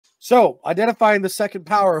So identifying the second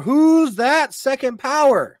power. Who's that second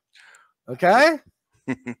power? Okay.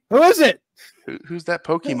 Who is it? Who's that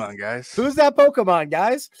Pokemon, guys? Who's that Pokemon,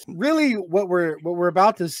 guys? Really, what we're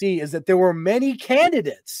about to see is that there were many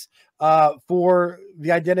candidates for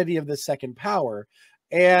the identity of the second power,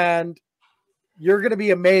 and you're going to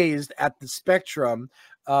be amazed at the spectrum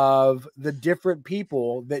of the different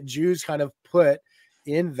people that Jews kind of put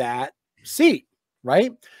in that seat,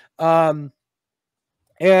 right?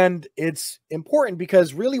 And it's important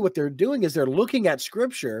because really what they're doing is they're looking at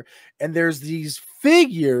scripture, and there's these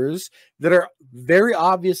figures that are very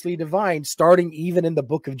obviously divine, starting even in the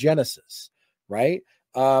book of Genesis, right?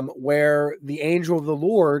 Where the angel of the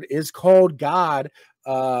Lord is called God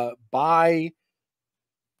by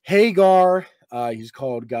Hagar. He's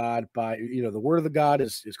called God by, the word of the God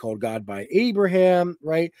is called God by Abraham,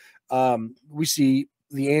 right? We see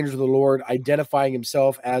the angel of the Lord identifying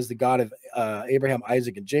himself as the God of Abraham,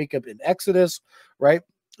 Isaac, and Jacob in Exodus, right?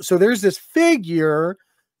 So there's this figure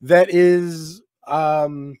that is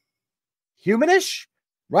humanish,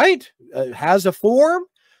 right? Has a form,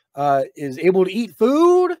 is able to eat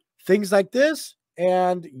food, things like this,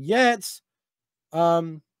 and yet,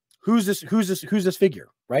 who's this figure,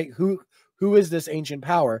 right? Who is this ancient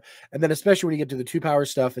power? And then especially when you get to the two power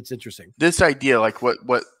stuff, it's interesting. This idea, like what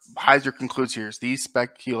Heiser concludes here, is these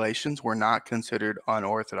speculations were not considered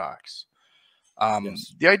unorthodox.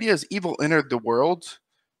 Yes. The idea is evil entered the world,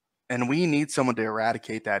 and we need someone to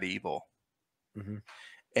eradicate that evil. Mm-hmm.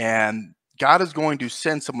 And God is going to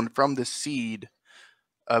send someone from the seed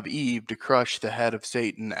of Eve to crush the head of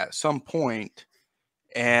Satan at some point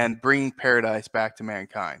and bring paradise back to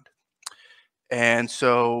mankind. And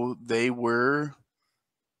so they were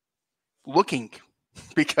looking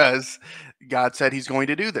because God said he's going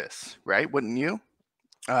to do this, right? Wouldn't you?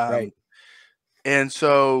 Right. And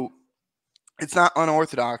so it's not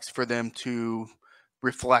unorthodox for them to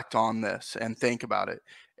reflect on this and think about it.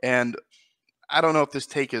 And I don't know if this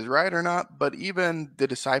take is right or not, but even the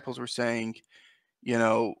disciples were saying,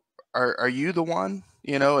 are you the one?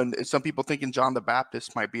 And some people thinking John the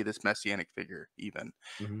Baptist might be this messianic figure even.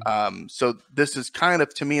 Mm-hmm. So this is kind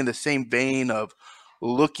of, to me, in the same vein of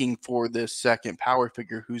looking for this second power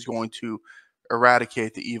figure who's going to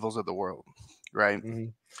eradicate the evils of the world, right?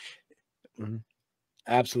 Mm-hmm. Mm-hmm.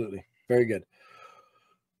 Absolutely. Very good.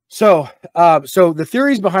 So the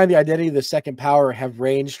theories behind the identity of the second power have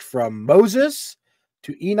ranged from Moses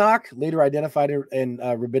to Enoch, later identified in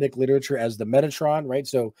rabbinic literature as the Metatron, right?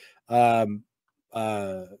 So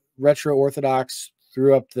retro Orthodox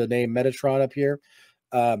threw up the name Metatron up here.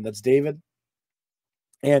 That's David.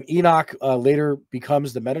 And Enoch later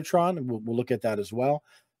becomes the Metatron, and we'll look at that as well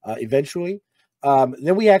eventually.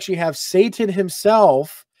 Then we actually have Satan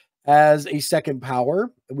himself as a second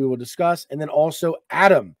power, and we will discuss, and then also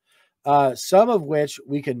Adam, some of which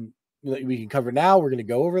we can cover now. We're going to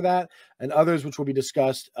go over that, and others which will be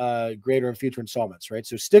discussed greater in future installments, right?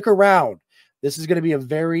 So stick around. This is going to be a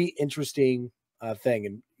very interesting thing,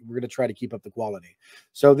 and we're going to try to keep up the quality.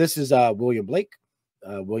 So this is William Blake.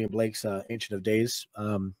 William Blake's Ancient of Days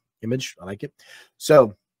image. I like it.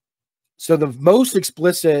 So the most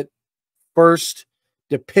explicit first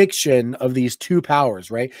depiction of these two powers,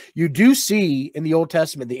 right? You do see in the Old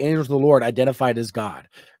Testament the angels of the Lord identified as God,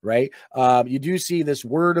 right? You do see this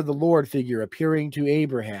word of the Lord figure appearing to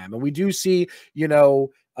Abraham, and we do see,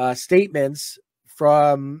 statements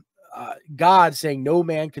from God saying, "No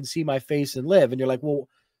man can see my face and live." And you're like, well,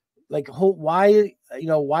 why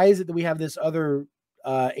is it that we have this other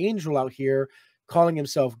angel out here calling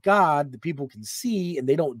himself God that people can see and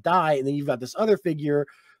they don't die, and then you've got this other figure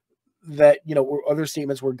that or other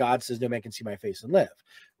statements where God says no man can see my face and live,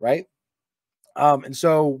 right? And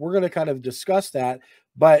so we're going to kind of discuss that,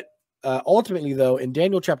 but ultimately though, in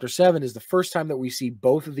Daniel chapter 7 is the first time that we see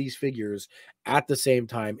both of these figures at the same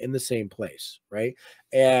time in the same place, right?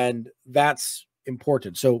 And that's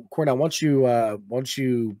important. So Cornel, once you I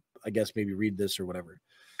guess maybe read this or whatever.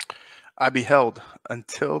 I beheld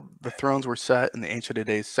until the thrones were set, and the Ancient of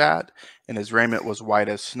Days sat, and his raiment was white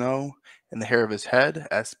as snow, and the hair of his head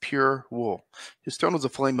as pure wool. His throne was a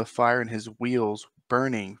flame of fire, and his wheels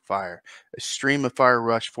burning fire. A stream of fire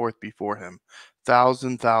rushed forth before him.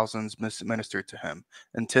 Thousands ministered to him,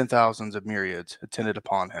 and 10,000s of myriads attended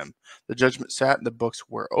upon him. The judgment sat, and the books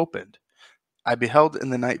were opened. I beheld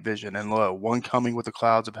in the night vision, and lo, one coming with the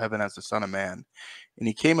clouds of heaven as the Son of Man. And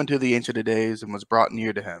he came unto the Ancient of Days, and was brought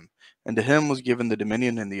near to him. And to him was given the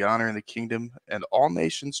dominion and the honor and the kingdom, and all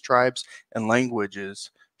nations, tribes, and languages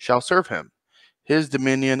shall serve him. His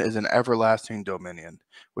dominion is an everlasting dominion,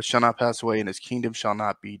 which shall not pass away, and his kingdom shall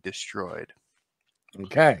not be destroyed.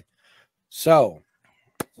 Okay. So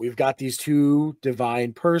we've got these two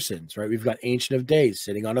divine persons, right? We've got Ancient of Days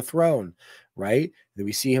sitting on a throne, right? Then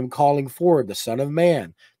we see him calling forward the Son of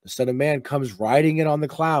Man. The Son of Man comes riding in on the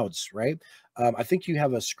clouds, right? I think you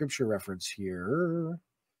have a scripture reference here.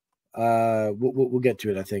 We'll get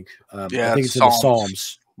to it. I think. I think it's in the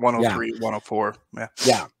Psalms. 103, 104.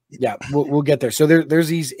 Yeah. We'll get there. So there's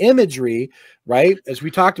these imagery, right? As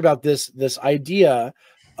we talked about this idea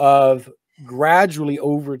of gradually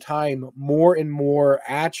over time, more and more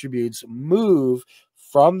attributes move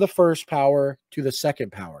from the first power to the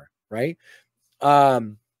second power, right?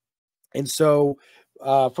 And so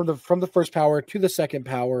from the first power to the second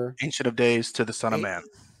power, Ancient of Days to the Son of Man.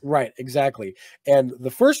 Right, exactly. And the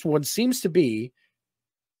first one seems to be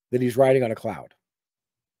that he's riding on a cloud,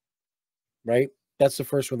 right? That's the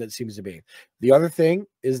first one that seems to be. The other thing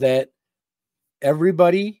is that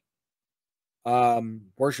everybody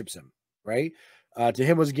worships him, right? To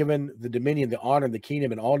him was given the dominion, the honor, and the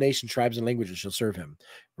kingdom, and all nations, tribes, and languages shall serve him,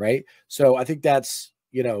 right? So I think that's,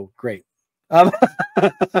 great. But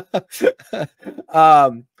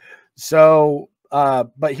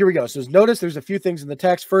here we go. So notice there's a few things in the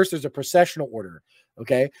text. First, there's a processional order.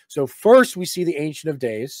 Okay. So first we see the Ancient of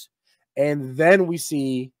Days, and then we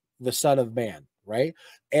see the Son of Man, right?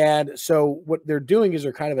 And so what they're doing is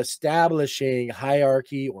they're kind of establishing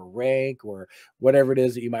hierarchy or rank or whatever it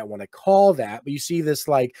is that you might want to call that. But you see this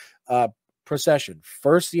like procession.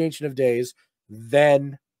 First the Ancient of Days,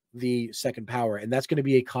 then the second power. And that's going to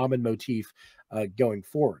be a common motif going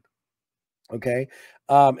forward. Okay.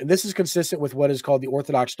 And this is consistent with what is called the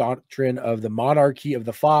Orthodox doctrine of the monarchy of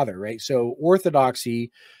the Father, right? So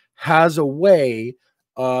Orthodoxy has a way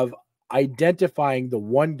of identifying the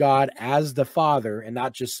one God as the Father and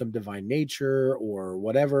not just some divine nature or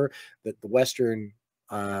whatever that the Western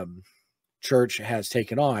church has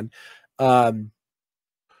taken on.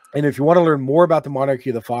 And if you want to learn more about the monarchy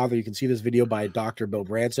of the Father, you can see this video by Dr. Bill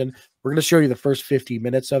Branson. We're going to show you the first 50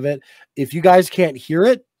 minutes of it. If you guys can't hear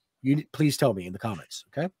it, please tell me in the comments,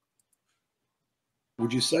 okay?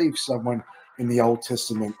 Would you say if someone in the Old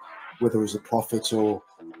Testament, whether it was a prophet or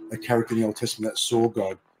a character in the Old Testament that saw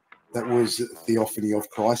God, that was a theophany of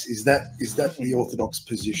Christ? Is that the Orthodox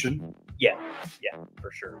position? Yeah,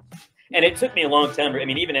 for sure. And it took me a long time. I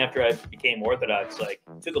mean, even after I became Orthodox, like,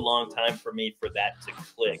 it took a long time for me for that to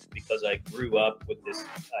click, because I grew up with this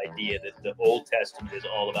idea that the Old Testament is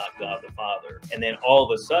all about God the Father. And then all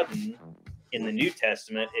of a sudden, in the New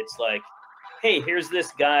Testament, it's like, hey, here's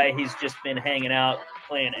this guy. He's just been hanging out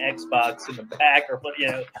playing Xbox in the back, or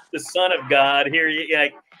the Son of God. Here,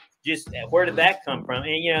 like, just where did that come from?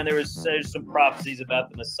 And there's some prophecies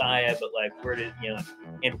about the Messiah, but like, where did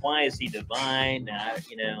and why is he divine?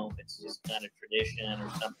 It's just kind of tradition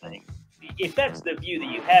or something. If that's the view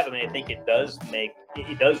that you have, I mean, I think it does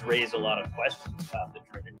raise a lot of questions about the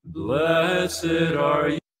Trinity. Blessed are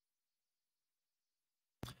you.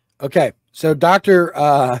 Okay, so Dr.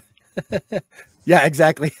 Yeah,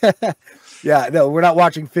 exactly. Yeah, no, we're not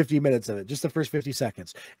watching 50 minutes of it, just the first 50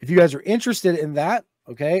 seconds. If you guys are interested in that,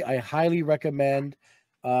 okay, I highly recommend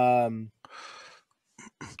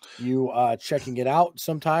you checking it out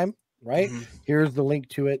sometime, right? Mm-hmm. Here's the link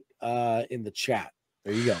to it in the chat.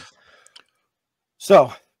 There you go.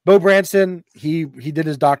 So Bo Branson, he did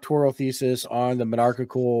his doctoral thesis on the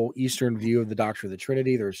monarchical Eastern view of the doctrine of the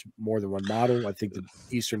Trinity. There's more than one model. I think the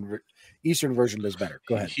Eastern version does better.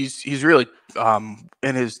 Go ahead. He's really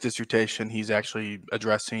in his dissertation, he's actually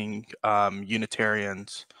addressing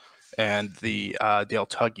Unitarians and the Dale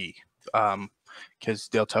Tuggy, because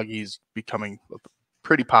Dale Tuggy is becoming a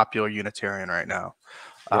pretty popular Unitarian right now.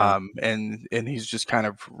 Yeah. And he's just kind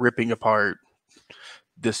of ripping apart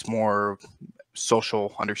this more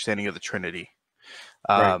social understanding of the Trinity,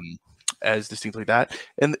 right, as distinctly that.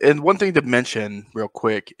 And one thing to mention real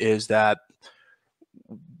quick is that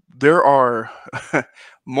there are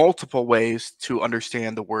multiple ways to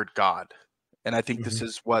understand the word God. And I think mm-hmm. this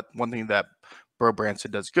is one thing that Bro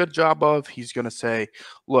Branson does a good job of. He's going to say,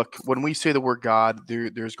 look, when we say the word God,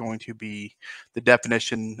 there's going to be the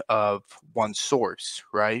definition of one source,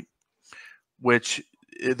 right? Which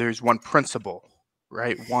there's one principle,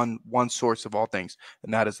 right? One source of all things,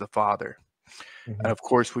 and that is the Father. Mm-hmm. And of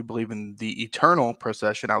course, we believe in the eternal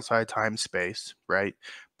procession outside time, space, right?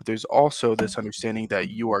 But there's also this understanding that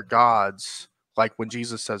you are gods, like when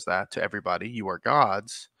Jesus says that to everybody, you are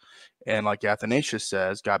gods. And like Athanasius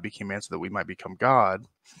says, God became man so that we might become God,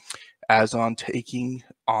 as on taking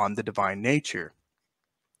on the divine nature.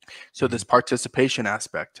 So this participation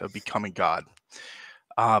aspect of becoming God.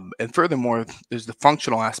 And furthermore, there's the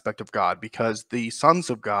functional aspect of God, because the sons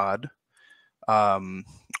of God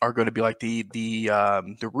are going to be like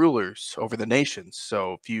the rulers over the nations.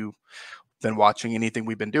 So if you've been watching anything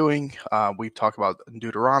we've been doing, we've talked about in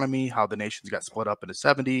Deuteronomy how the nations got split up into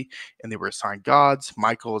 70 and they were assigned gods.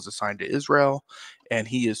 Michael is assigned to Israel, and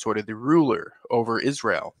he is sort of the ruler over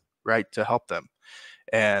Israel, right, to help them.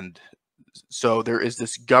 And so there is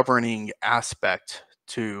this governing aspect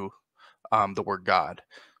to the word God.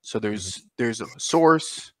 So there's a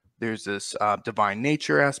source, there's this divine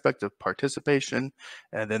nature aspect of participation,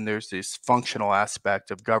 and then there's this functional aspect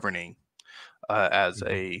of governing as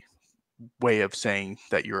a way of saying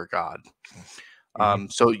that you're a God.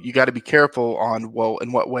 So you got to be careful on, well,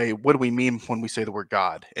 in what way, what do we mean when we say the word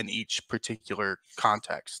God in each particular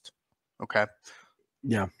context? Okay.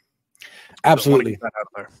 Yeah, So absolutely. get that out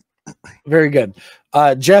of there. Very good.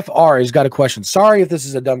 Jeff R has got a question. Sorry if this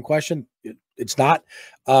is a dumb question. It's not.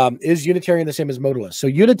 Is Unitarian the same as modalist? So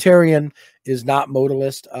Unitarian is not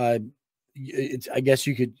modalist. I guess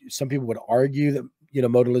some people would argue that,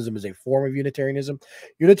 modalism is a form of Unitarianism.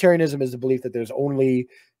 Unitarianism is the belief that there's only,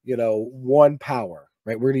 one power,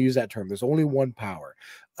 right? We're going to use that term. There's only one power.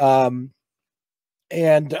 So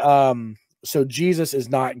Jesus is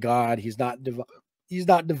not God. He's not divine. He's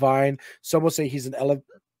not divine. Some will say he's an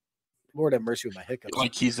Lord have mercy with my hiccups.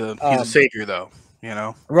 Like he's a savior, though,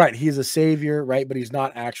 Right. He's a savior, right? But he's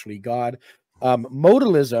not actually God.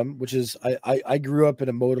 Modalism, which is I grew up in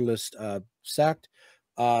a modalist sect,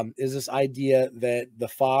 is this idea that the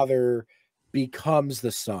Father becomes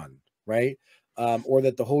the Son, right? Or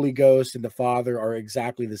that the Holy Ghost and the Father are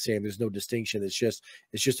exactly the same. There's no distinction. It's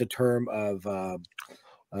just a term of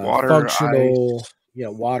water, functional, ice.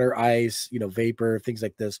 Water, ice, vapor, things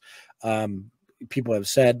like this. People have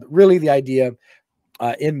said, really, the idea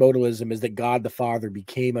in modalism is that God the Father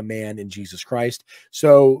became a man in Jesus Christ.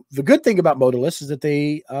 So the good thing about modalists is that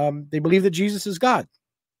they believe that Jesus is God,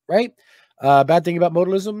 right? Bad thing about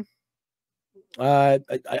modalism, I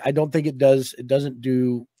don't think it doesn't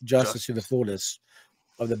do justice to the fullness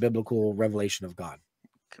of the biblical revelation of God,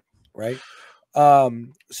 right?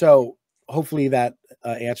 So hopefully that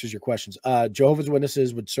answers your questions. Jehovah's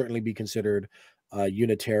Witnesses would certainly be considered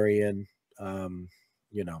Unitarian,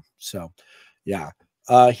 so yeah.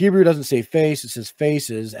 Hebrew doesn't say face, it says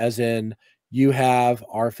faces, as in you have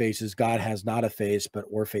our faces. God has not a face, but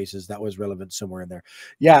or faces. That was relevant somewhere in there.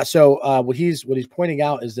 Yeah. So what he's pointing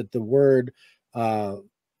out is that the word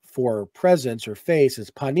for presence or face is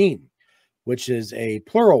panim, which is a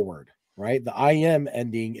plural word, right? The I am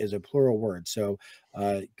ending is a plural word. So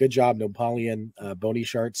good job, Napoleon Bony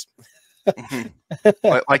Sharts.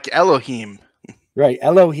 like Elohim. Right,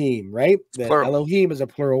 Elohim, right? Plural. Elohim is a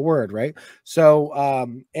plural word, right? So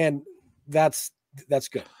and that's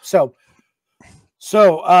good. So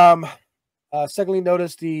secondly,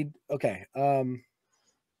 notice so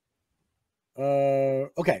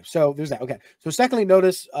there's that. Okay. So secondly,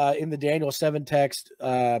 notice in the Daniel 7 text,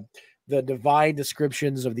 the divine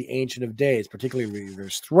descriptions of the Ancient of Days, particularly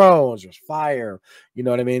there's thrones, there's fire, you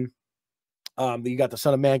know what I mean? You got the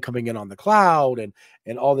Son of Man coming in on the cloud and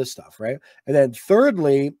all this stuff, right? And then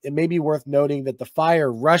thirdly, it may be worth noting that the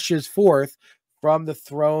fire rushes forth from the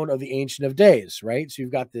throne of the Ancient of Days, right? So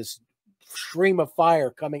you've got this stream of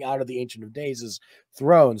fire coming out of the Ancient of Days'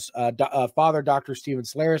 thrones. Father Dr. Stephen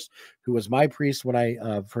Solaris, who was my priest when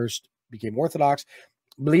I first became Orthodox,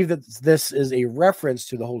 believed that this is a reference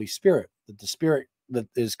to the Holy Spirit, that the Spirit that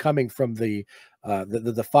is coming from the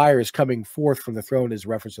fire is coming forth from the throne is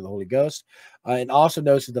reference to the Holy Ghost, and also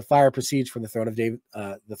notes that the fire proceeds from the throne of David,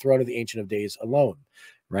 the throne of the Ancient of Days alone,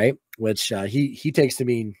 right? Which he takes to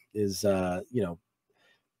mean is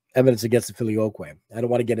evidence against the filioque. I don't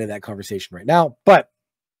want to get into that conversation right now, but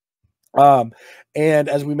and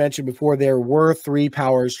as we mentioned before, there were 3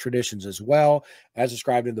 powers traditions as well, as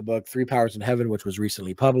described in the book 3 Powers in Heaven, which was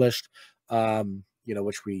recently published,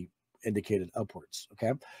 which we indicated upwards.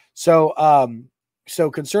 Okay. So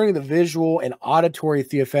concerning the visual and auditory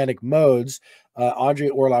theophanic modes, Andrei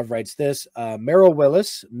Orlov writes this. Merrill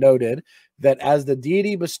Willis noted that as the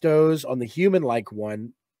deity bestows on the human-like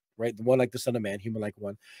one, right, the one like the Son of Man, human-like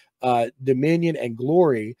one, dominion and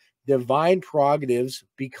glory, divine prerogatives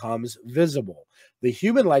becomes visible. The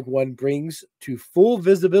human-like one brings to full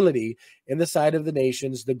visibility in the sight of the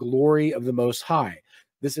nations the glory of the Most High.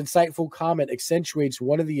 This insightful comment accentuates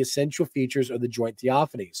one of the essential features of the joint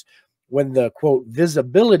theophanies, when the, quote,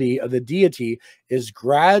 visibility of the deity is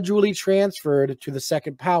gradually transferred to the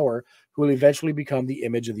second power, who will eventually become the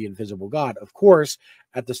image of the invisible God. Of course,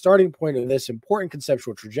 at the starting point of this important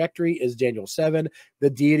conceptual trajectory is Daniel 7. The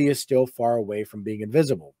deity is still far away from being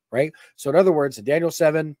invisible, right? So in other words, in Daniel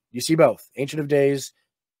 7, you see both Ancient of Days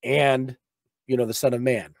and, the Son of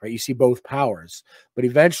Man, right? You see both powers, but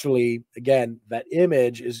eventually, again, that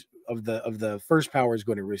image is of the first power is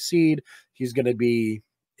going to recede. He's going to be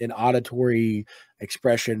an auditory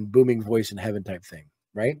expression, booming voice in heaven type thing,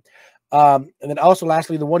 right? And then also,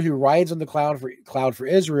 lastly, the one who rides on the cloud for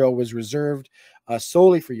Israel was reserved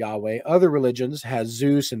solely for Yahweh. Other religions has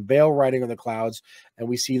Zeus and Baal riding on the clouds, and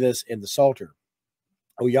we see this in the Psalter.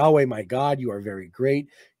 O Yahweh, my God, you are very great.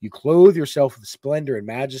 You clothe yourself with splendor and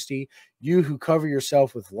majesty. You who cover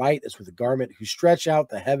yourself with light as with a garment, who stretch out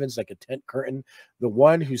the heavens like a tent curtain, the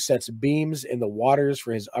one who sets beams in the waters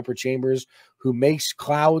for his upper chambers, who makes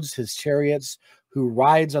clouds his chariots, who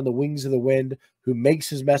rides on the wings of the wind, who makes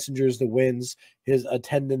his messengers the winds, his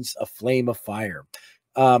attendants a flame of fire.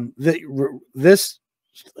 There's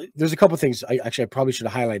a couple things. I probably should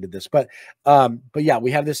have highlighted this, but yeah,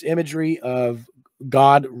 we have this imagery of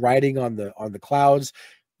God riding on the clouds.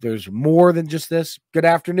 There's more than just this. Good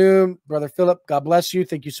afternoon, Brother Philip. God bless you.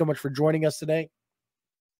 Thank you so much for joining us today.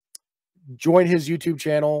 Join his YouTube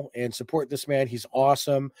channel and support this man. He's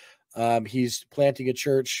awesome. He's planting a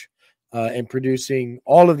church and producing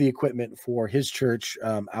all of the equipment for his church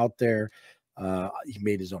out there. He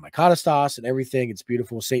made his own iconostas and everything. It's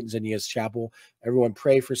beautiful. St. Xenia's Chapel. Everyone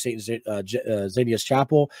pray for St. Xenia's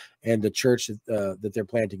Chapel and the church that they're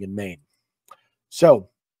planting in Maine. So,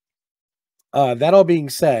 that all being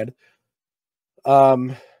said,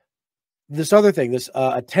 this other thing, this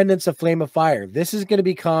attendance of flame of fire, this is going to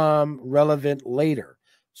become relevant later.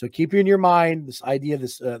 So keep in your mind this idea,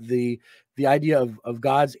 the idea of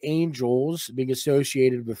God's angels being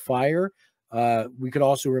associated with fire. We could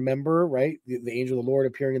also remember, right, the angel of the Lord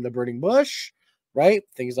appearing in the burning bush, right?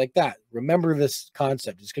 Things like that. Remember this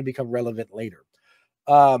concept. It's going to become relevant later.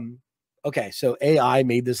 Okay, so AI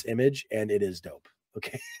made this image, and it is dope.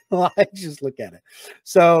 Okay, just look at it.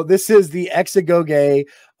 So this is the Exegoge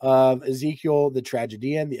of Ezekiel, the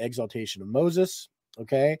Tragedian, the Exaltation of Moses.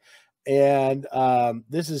 Okay, and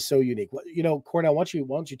this is so unique. Cornel, why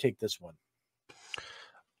don't you take this one?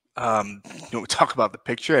 We talk about the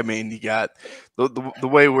picture. I mean, you got the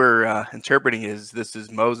way we're interpreting is this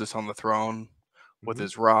is Moses on the throne with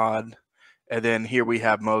his rod, and then here we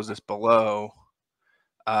have Moses below,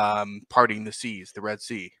 parting the seas, the Red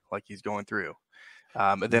Sea, like he's going through.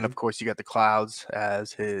 And then, of course, you got the clouds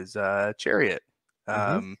as his chariot.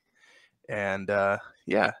 And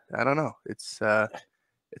yeah, I don't know. It's an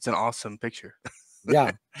awesome picture.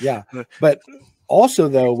 Yeah. But also,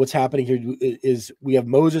 though, what's happening here is we have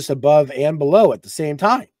Moses above and below at the same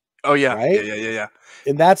time. Oh, yeah. Right? Yeah.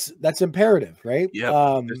 And that's imperative, right?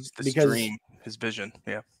 Yeah. This dream, his vision.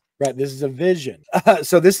 Yeah. Right. This is a vision.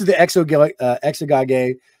 So this is the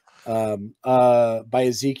Exegoge by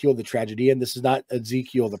Ezekiel, the Tragedian. This is not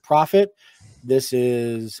Ezekiel the prophet. This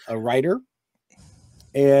is a writer,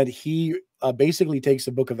 and he basically takes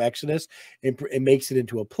the book of Exodus and makes it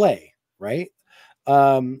into a play, right?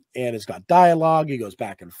 And it's got dialogue. He goes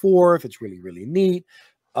back and forth. It's really, really neat.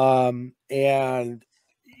 And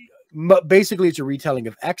basically, it's a retelling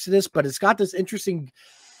of Exodus, but it's got this interesting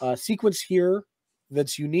sequence here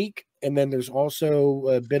that's unique. And then there's also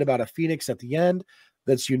a bit about a phoenix at the end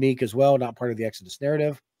that's unique as well, not part of the Exodus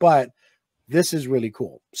narrative, but this is really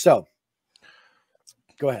cool. So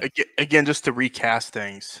go ahead. Again, just to recast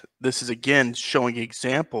things, this is again showing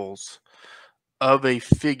examples of a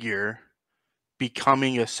figure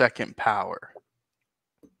becoming a second power,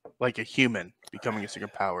 like a human becoming a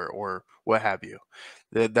second power or what have you.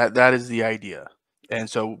 That is the idea. And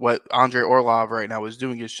so what Andrei Orlov right now is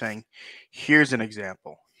doing is saying, here's an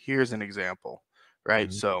example. Here's an example,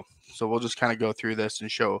 right? So we'll just kind of go through this and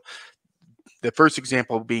show the first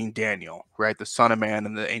example being Daniel, right? The Son of Man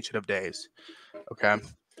and the Ancient of Days. Okay.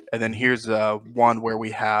 And then here's one where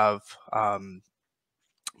we have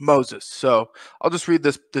Moses. So I'll just read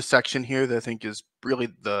this section here that I think is really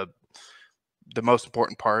the most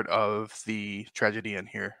important part of the Tragedian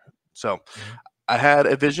here. So I had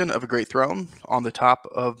a vision of a great throne on the top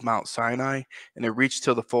of Mount Sinai, and it reached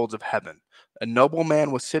till the folds of heaven. A noble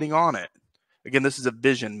man was sitting on it. Again, this is a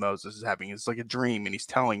vision Moses is having. It's like a dream, and he's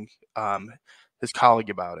telling his colleague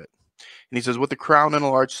about it. And he says, with a crown and a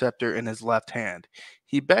large scepter in his left hand.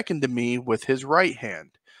 He beckoned to me with his right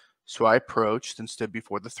hand. So I approached and stood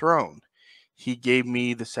before the throne. He gave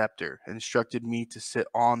me the scepter and instructed me to sit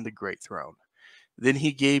on the great throne. Then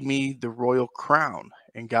he gave me the royal crown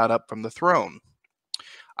and got up from the throne.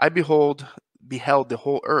 I beheld the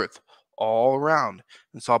whole earth all around,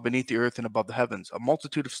 and saw beneath the earth and above the heavens a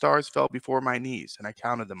multitude of stars fell before my knees, and I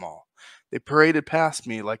counted them all. They paraded past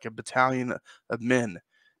me like a battalion of men.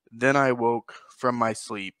 Then I woke from my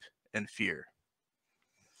sleep in fear.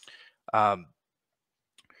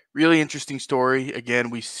 really interesting story. Again,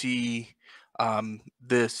 we see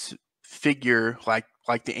this figure like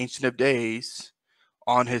the Ancient of Days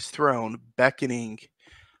on his throne beckoning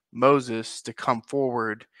Moses to come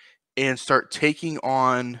forward and start taking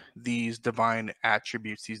on these divine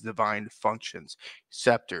attributes, these divine functions: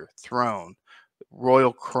 scepter, throne,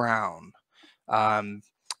 royal crown, and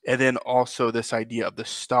then also this idea of the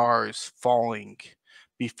stars falling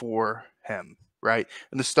before him, right?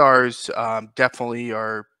 And the stars definitely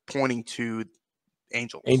are pointing to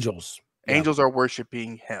angels. Angels. Yeah. Angels are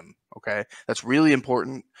worshiping him. Okay, that's really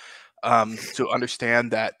important to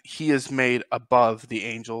understand that he is made above the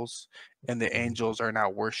angels, and the angels are now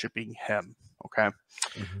worshiping him. Okay.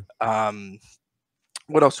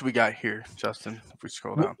 What else do we got here, Justin? If we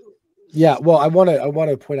scroll down. Yeah, well, I want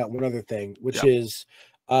to point out one other thing, which Yeah. is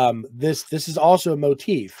this is also a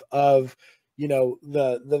motif of, you know,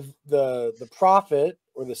 the prophet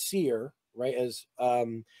or the seer, right? As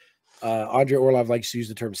Andrei Orlov likes to use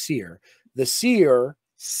the term seer. The seer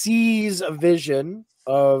sees a vision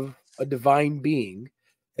of a divine being,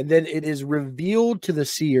 and then it is revealed to the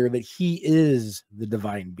seer that he is the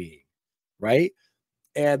divine being, right?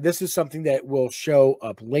 And this is something that will show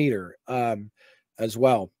up later as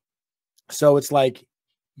well. So it's like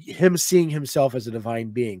him seeing himself as a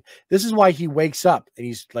divine being. This is why he wakes up and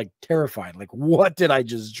he's like terrified. Like, what did I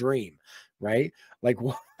just dream? Right? Like,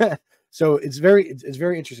 so it's very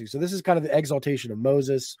interesting. So this is kind of the exaltation of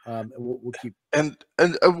Moses. And we'll keep. And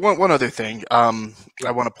one other thing, I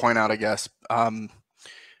want to point out, I guess,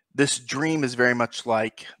 this dream is very much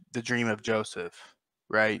like the dream of Joseph,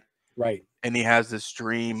 right? Right. And he has this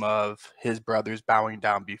dream of his brothers bowing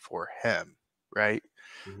down before him, right?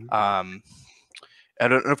 Mm-hmm.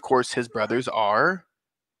 And of course, his brothers are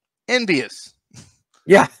envious.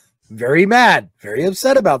 Yeah, very mad, very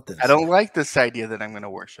upset about this. I don't like this idea that I'm going to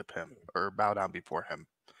worship him or bow down before him.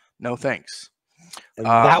 No thanks. And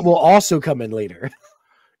that will also come in later.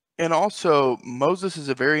 And also, Moses is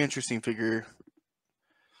a very interesting figure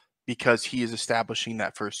because he is establishing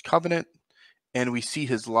that first covenant, and we see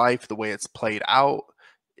his life, the way it's played out,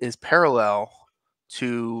 is parallel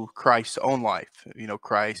to Christ's own life. You know,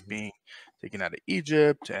 Christ being taken out of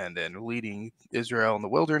Egypt and then leading Israel in the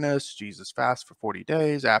wilderness. Jesus fasts for 40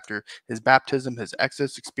 days after his baptism, his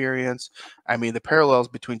Exodus experience. I mean, the parallels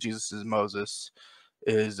between Jesus and Moses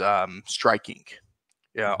is striking.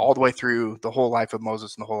 Yeah, all the way through the whole life of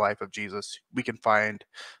Moses and the whole life of Jesus, we can find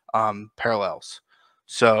parallels.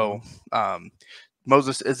 So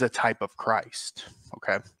Moses is a type of Christ.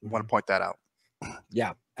 Okay, I want to point that out.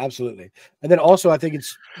 Yeah, absolutely. And then also, I think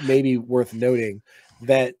it's maybe worth noting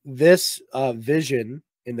that this vision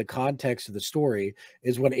in the context of the story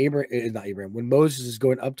is when when Moses is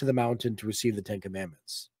going up to the mountain to receive the 10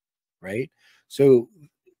 Commandments, right? So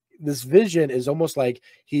this vision is almost like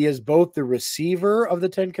he is both the receiver of the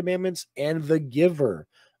 10 Commandments and the giver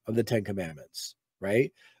of the 10 Commandments,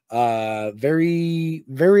 right? Very,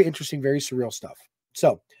 very interesting, very surreal stuff.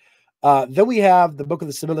 So then we have the Book of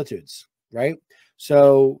the Similitudes, right?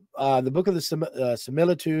 So the Book of the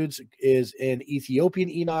Similitudes is in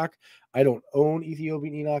Ethiopian Enoch. I don't own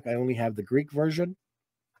Ethiopian Enoch. I only have the Greek version.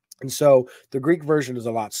 And so the Greek version is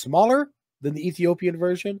a lot smaller than the Ethiopian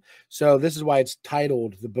version. So this is why it's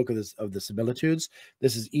titled the Book of the Similitudes.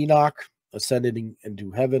 This is Enoch ascending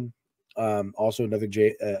into heaven. Also another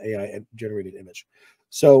AI generated image.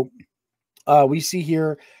 So we see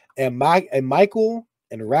here and Michael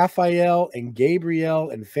and Raphael and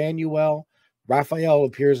Gabriel and Phanuel. Raphael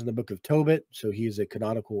appears in the book of Tobit, so he is a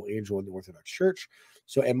canonical angel in the Orthodox Church.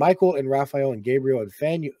 So, and Michael and Raphael and Gabriel and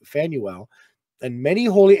Phanuel and many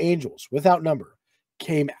holy angels without number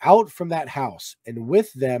came out from that house, and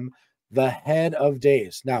with them the head of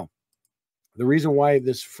days. Now, the reason why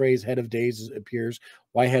this phrase head of days appears,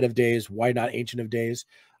 why head of days, why not ancient of days?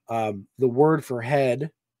 The word for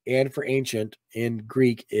head and for ancient in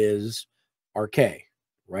Greek is arche,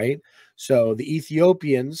 right? So the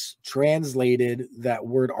Ethiopians translated that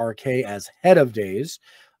word arche as head of days,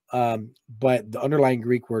 but the underlying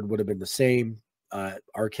Greek word would have been the same,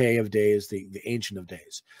 arche of days, the ancient of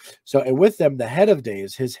days. So, and with them, the head of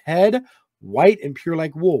days, his head white and pure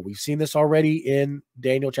like wool. We've seen this already in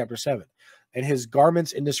Daniel chapter 7. And his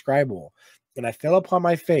garments indescribable. And I fell upon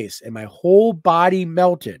my face, and my whole body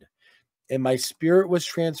melted, and my spirit was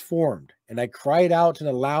transformed. And I cried out in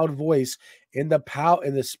a loud voice in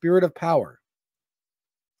the spirit of power.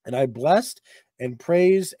 And I blessed and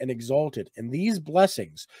praised and exalted. And these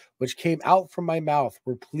blessings which came out from my mouth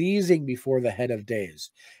were pleasing before the head of days.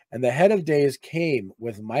 And the head of days came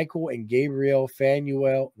with Michael and Gabriel,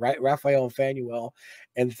 Raphael and Phanuel,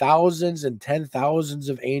 and thousands and 10,000s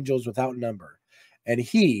of angels without number. And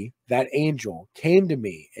he, that angel, came to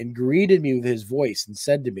me and greeted me with his voice and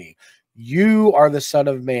said to me, you are the Son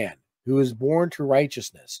of Man, who is born to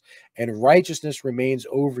righteousness, and righteousness remains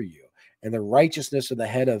over you, and the righteousness of the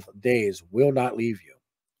head of days will not leave you.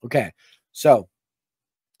 Okay, so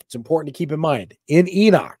it's important to keep in mind in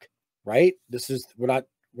Enoch, right? This is we're not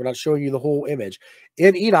showing you the whole image.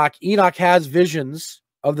 In Enoch, Enoch has visions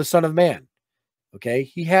of the Son of Man. Okay,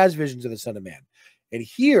 he has visions of the Son of Man, and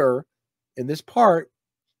here in this part,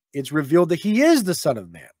 it's revealed that he is the Son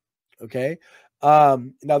of Man. Okay,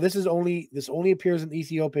 now this only appears in the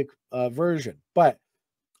Ethiopic version, but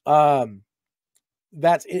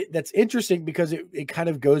that's interesting because it kind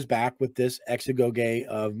of goes back with this Exegoge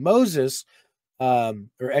of Moses, or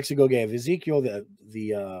Exegoge of Ezekiel, the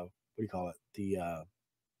what do you call it, the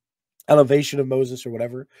elevation of Moses or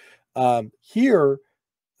whatever. Here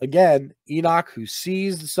again, Enoch, who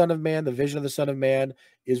sees the Son of Man, the vision of the Son of Man,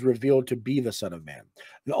 is revealed to be the Son of Man.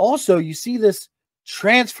 And also you see this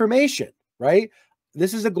transformation, right?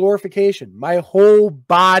 This is a glorification. My whole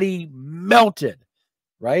body melted,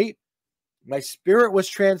 right? My spirit was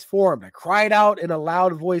transformed. I cried out in a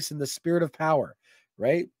loud voice in the spirit of power,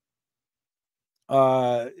 right?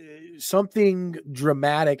 Something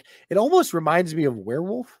dramatic. It almost reminds me of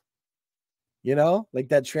Werewolf, you know, like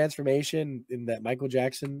that transformation in that Michael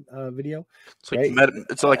Jackson video. It's like right?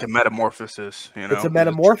 it's like a metamorphosis, you know. It's a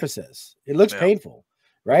metamorphosis. It looks painful,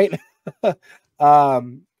 right?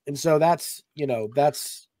 And so that's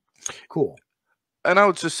cool. And I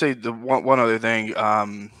would just say the one other thing.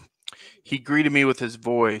 He greeted me with his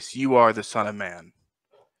voice. You are the Son of Man.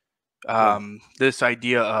 This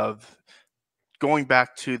idea of going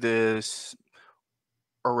back to this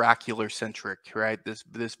oracular centric, right?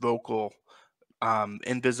 This vocal,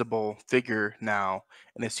 invisible figure now,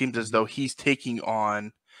 and it seems as though he's taking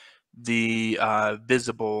on the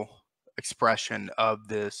visible expression of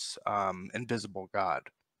this invisible God.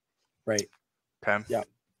 Right. Okay. Yeah,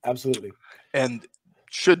 absolutely. And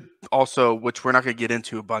should also, which we're not going to get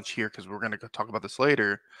into a bunch here because we're going to talk about this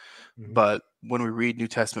later, but when we read New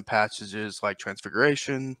Testament passages like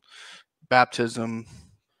Transfiguration, baptism,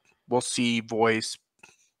 we'll see voice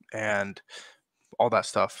and all that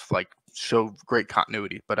stuff like show great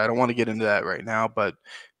continuity. But I don't want to get into that right now, but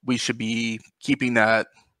we should be keeping that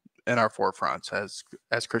in our forefronts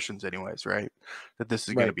as Christians anyways, right? That this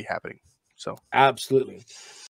is going to be happening. So absolutely.